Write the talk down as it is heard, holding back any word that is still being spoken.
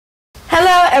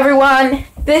everyone,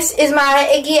 this is my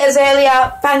Iggy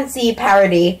Azalea fancy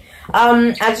parody.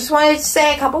 I just wanted to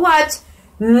say a couple words.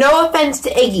 No offense to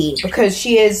Iggy, because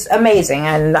she is amazing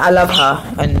and I love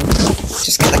her. And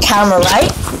just get the camera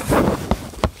right.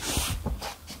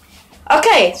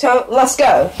 Okay, so let's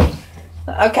go.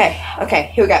 Okay,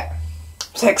 here we go. I'm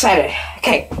so excited.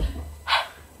 Okay.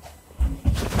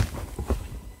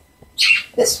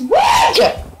 This wig!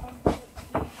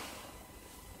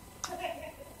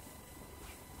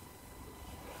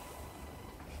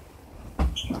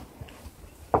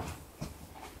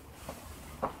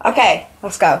 Okay,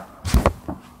 let's go.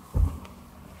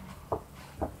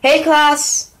 Hey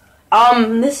class,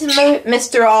 this is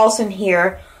Mr. Olsen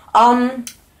here. I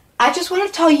just want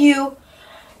to tell you,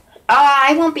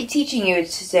 I won't be teaching you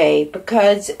today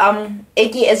because,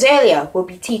 Iggy Azalea will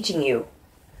be teaching you.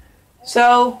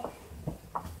 So,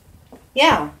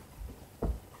 yeah.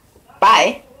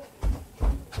 Bye.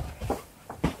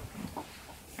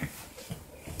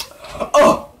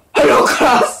 Oh, hello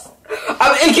class.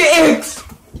 I'm iggs.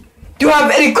 Do you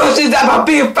have any questions about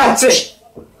being fancy?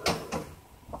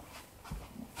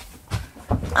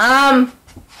 I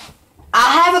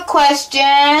have a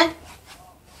question.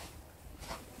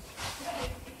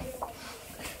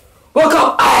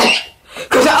 Welcome,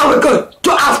 because I'm good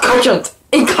to ask questions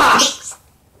in class.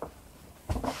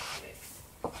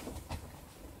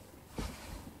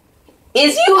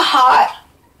 Is you hot?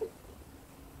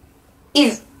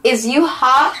 Is you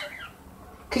hot?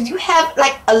 Cause you have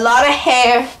like a lot of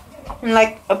hair and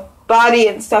like a body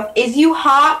and stuff. Is you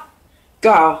hot,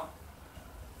 girl?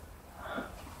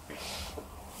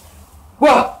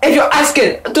 Well, if you're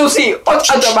asking to see what's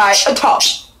under my top,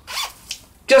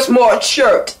 just more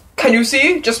shirt. Can you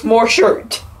see? Just more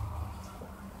shirt.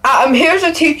 I'm here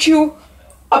to teach you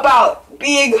about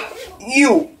being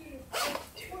you.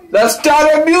 Let's start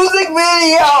a music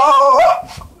video.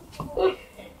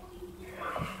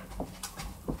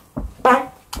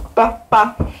 Ba, ba,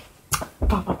 ba.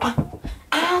 Ba, ba, ba.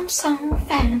 I'm so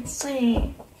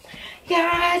fancy. You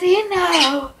already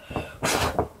know.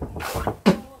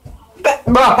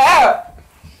 My hair.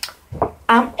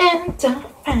 I'm in the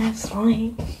fast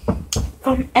lane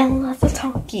from LA to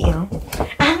Tokyo.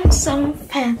 I'm so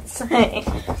fancy.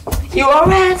 You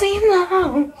already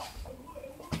know.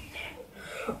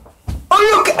 Oh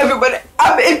look, everybody!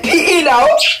 I'm in PE now.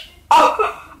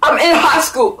 I'm in high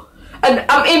school, and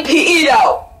I'm in PE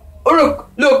now. Oh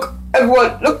look,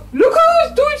 everyone! Look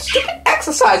who's doing stupid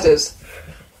exercises.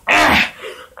 I'm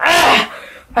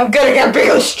gonna get big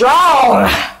and strong.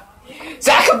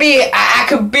 So I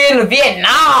could be in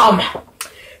Vietnam,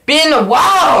 be in the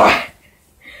war.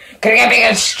 Gonna get big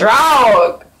and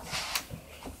strong.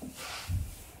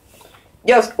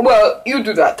 Yes, well, you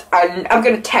do that, and I'm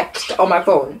gonna text on my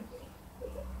phone.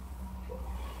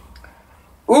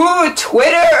 Ooh,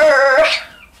 Twitter.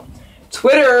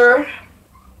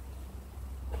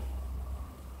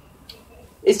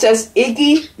 It says,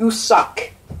 Iggy, you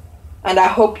suck, and I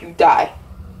hope you die.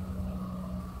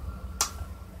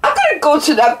 I'm gonna go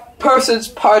to that person's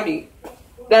party.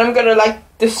 Then I'm gonna, like,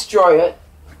 destroy it.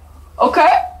 Okay?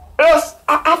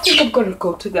 I think I'm gonna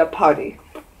go to their party.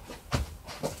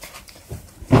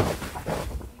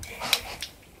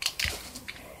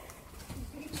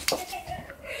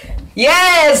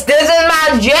 Yes, this is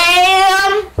my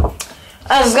jam.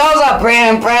 Let's go to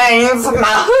bang bangs in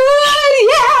my hood,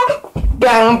 yeah.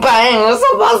 Bang bangs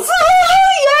on my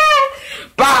phone, yeah.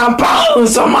 Bang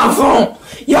bangs on my phone,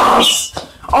 yes.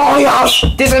 Oh yes,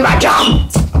 this is my jam.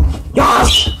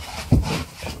 Yes.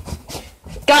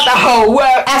 Got the whole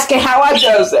world asking how I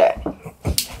does that.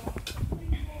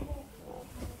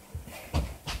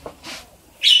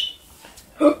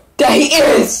 There he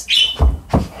is.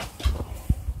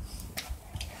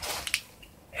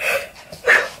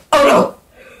 Oh no!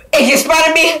 Iggy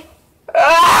spotted me!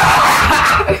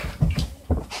 Ah!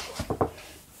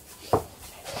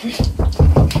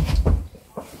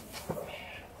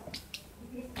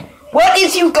 What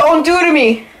is you gonna do to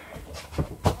me?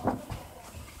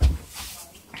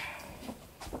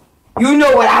 You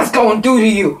know what I was gonna do to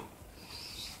you.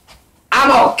 I'm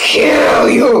gonna kill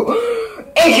you!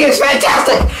 Iggy is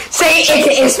fantastic! Say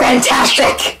Iggy is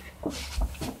fantastic!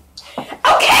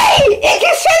 Okay!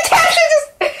 Iggy is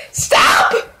fantastic!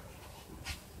 Stop!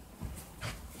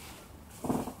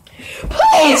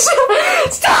 Please!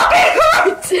 Stop, it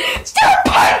hurts! Stop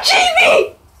punching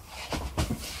me!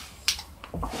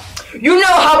 You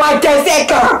know how I does that,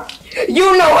 girl!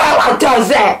 You know how I does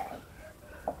that!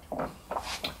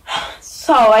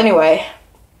 So anyway,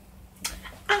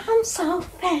 I'm so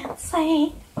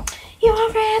fancy. You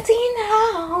already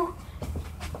know.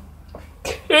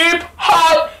 Keep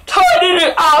on turning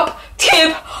it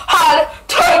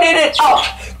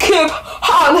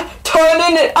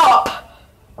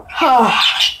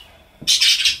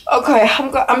Okay,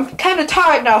 I'm kind of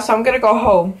tired now, so I'm gonna go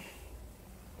home.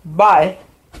 Bye.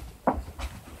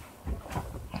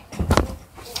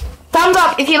 Thumbs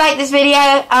up if you like this video.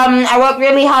 I worked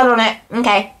really hard on it.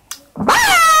 Okay.